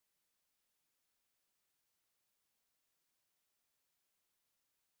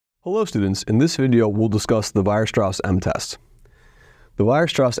Hello students, in this video we'll discuss the Weierstrass M Test. The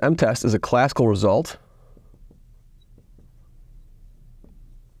Weierstrass M Test is a classical result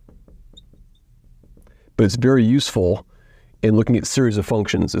but it's very useful in looking at series of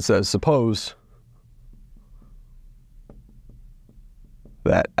functions. It says suppose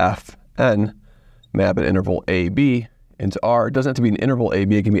that Fn map an interval AB into R. It doesn't have to be an interval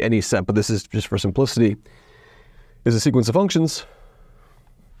AB, it can be any set, but this is just for simplicity, is a sequence of functions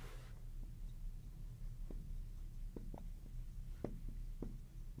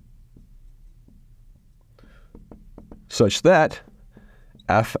such that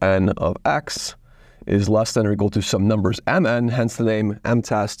Fn of x is less than or equal to some numbers mn, hence the name M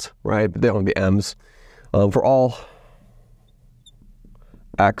Test, right? But they don't be m's, for all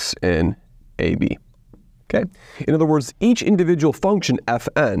x in AB. Okay? In other words, each individual function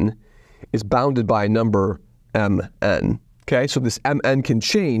Fn is bounded by a number mn. Okay? So this mn can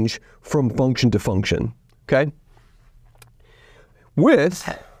change from function to function. Okay?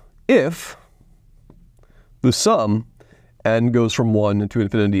 If the sum n goes from 1 to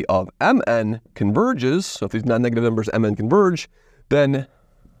infinity of mn converges, so if these non-negative numbers mn converge, then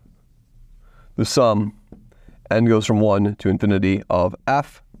the sum n goes from 1 to infinity of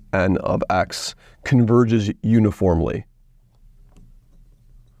Fn of x converges uniformly.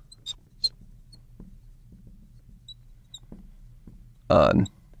 On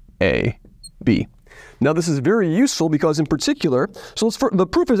A, B. Now this is very useful because in particular, the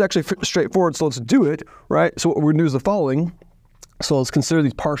proof is actually straightforward, so let's do it, right? So what we're going to do is the following. So let's consider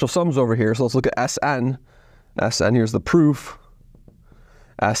these partial sums over here. So let's look at Sn. Sn, here's the proof.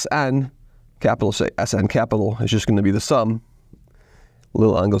 Sn, capital, say Sn capital is just going to be the sum.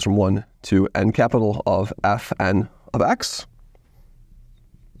 Little n goes from 1 to n capital of Fn of x.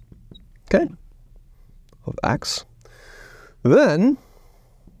 Okay, of x. Then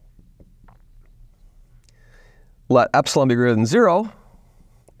let epsilon be greater than 0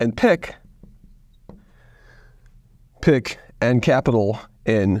 and pick n capital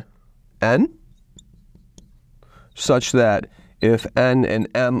in n such that if n and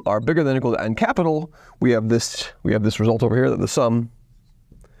m are bigger than or equal to n capital, we have this result over here that the sum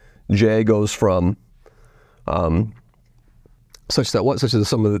j goes from such that the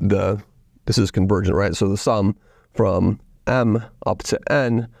sum of this is convergent, right? So the sum from m up to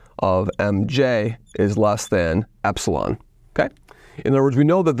n of mj is less than epsilon. Okay? In other words, we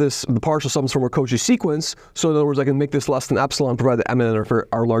know that the partial sums from a Cauchy sequence, so in other words, I can make this less than epsilon provided m and n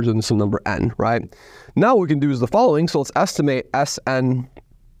are larger than some number n, right? Now what we can do is the following. So let's estimate Sn,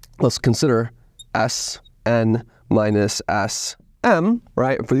 let's consider Sn minus Sm,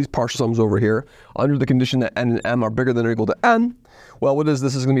 right, for these partial sums over here, under the condition that n and m are bigger than or equal to n. Well, what is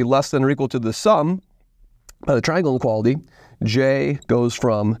this? This is going to be less than or equal to the sum by the triangle inequality. J goes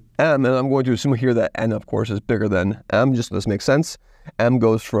from m, and I'm going to assume here that n, of course, is bigger than m, just so this makes sense. M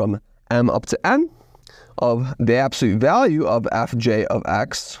goes from m up to n of the absolute value of fj of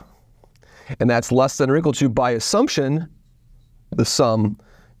x, and that's less than or equal to, by assumption, the sum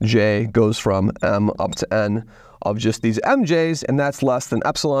j goes from m up to n of just these mj's, and that's less than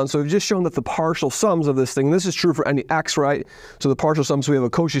epsilon. So we've just shown that the partial sums of this thing, this is true for any x, right? So the partial sums, we have a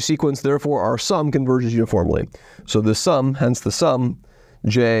Cauchy sequence, therefore our sum converges uniformly. So the sum, hence the sum,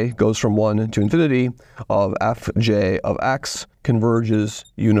 j goes from 1 to infinity of fj of x converges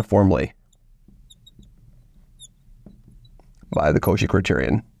uniformly by the Cauchy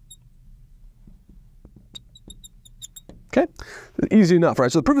criterion. Okay, easy enough, right?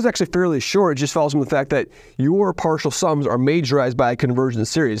 So the proof is actually fairly short. It just follows from the fact that your partial sums are majorized by a convergent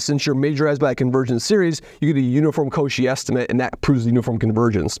series. Since you're majorized by a convergent series, you get a uniform Cauchy estimate, and that proves the uniform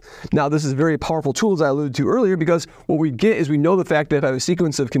convergence. Now, this is a very powerful tool, as I alluded to earlier, because what we get is we know the fact that if I have a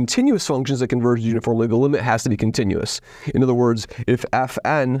sequence of continuous functions that converge uniformly, the limit has to be continuous. In other words, if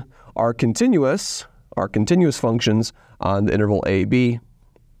Fn are continuous functions on the interval AB,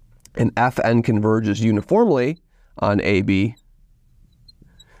 and Fn converges uniformly on AB,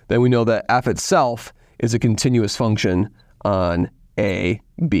 then we know that f itself is a continuous function on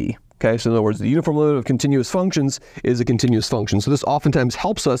AB. Okay, so in other words, the uniform limit of continuous functions is a continuous function. So this oftentimes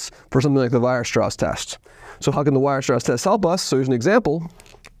helps us for something like the Weierstrass test. So how can the Weierstrass test help us? So here's an example.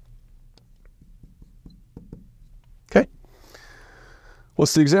 Okay,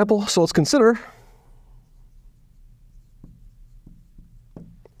 what's the example? So let's consider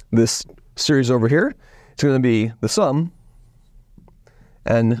this series over here. It's going to be the sum,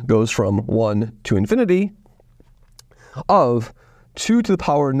 n goes from 1 to infinity, of 2 to the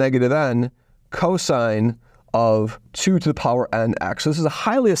power negative n cosine of 2 to the power nx. So this is a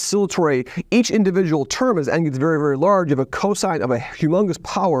highly oscillatory, each individual term as n gets very, very large, you have a cosine of a humongous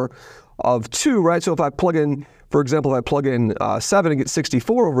power of 2, right? So if I plug in, for example, if I plug in 7 and get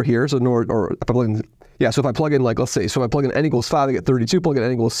 64 over here, so or if I plug in, so if I plug in, like, let's say, so if I plug in n equals 5, I get 32, plug in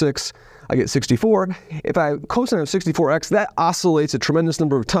n equals 6, I get 64. If I cosine of 64x, that oscillates a tremendous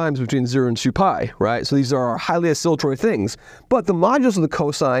number of times between 0 and 2 pi, right? So these are highly oscillatory things. But the modulus of the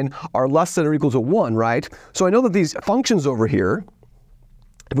cosine are less than or equal to 1, right? So I know that these functions over here,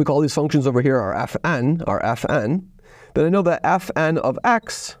 if we call these functions over here our fn, then I know that fn of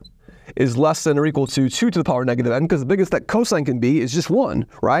x is less than or equal to 2 to the power negative n, because the biggest that cosine can be is just 1,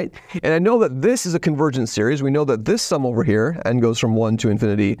 right? And I know that this is a convergent series. We know that this sum over here, n goes from 1 to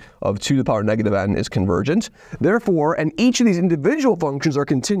infinity of 2 to the power negative n, is convergent. Therefore, and each of these individual functions are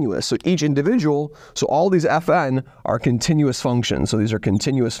continuous. So each individual, so all these fn are continuous functions. So these are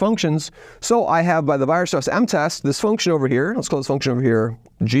continuous functions. So I have, by the Weierstrass M test, this function over here, let's call this function over here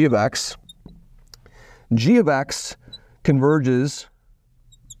g of x. G of x converges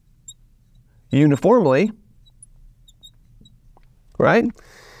uniformly, right?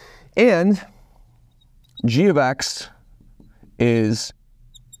 And g of x is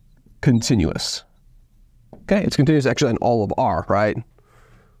continuous. Okay, it's continuous actually on all of R, right?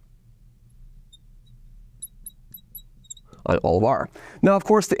 On all of R. Now, of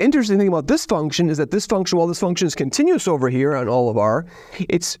course, the interesting thing about this function is that this function, while this function is continuous over here on all of R,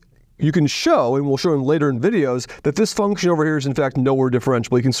 you can show, and we'll show later in videos, that this function over here is in fact nowhere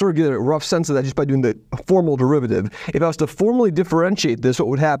differentiable. You can sort of get a rough sense of that just by doing the formal derivative. If I was to formally differentiate this, what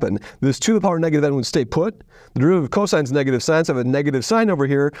would happen? This 2 to the power negative n would stay put. The derivative of cosine is negative sign, so I have a negative sign over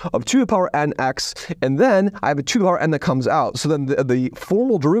here of 2 to the power nx, and then I have a 2 to the power n that comes out. So then the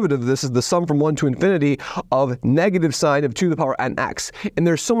formal derivative of this is the sum from 1 to infinity of negative sign of 2 to the power nx. And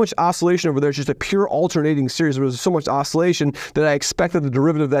there's so much oscillation over there, it's just a pure alternating series. There's so much oscillation that I expect that the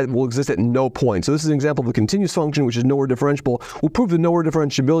derivative of that will exist at no point. So this is an example of a continuous function which is nowhere differentiable. We'll prove the nowhere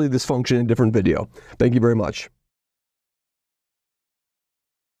differentiability of this function in a different video. Thank you very much.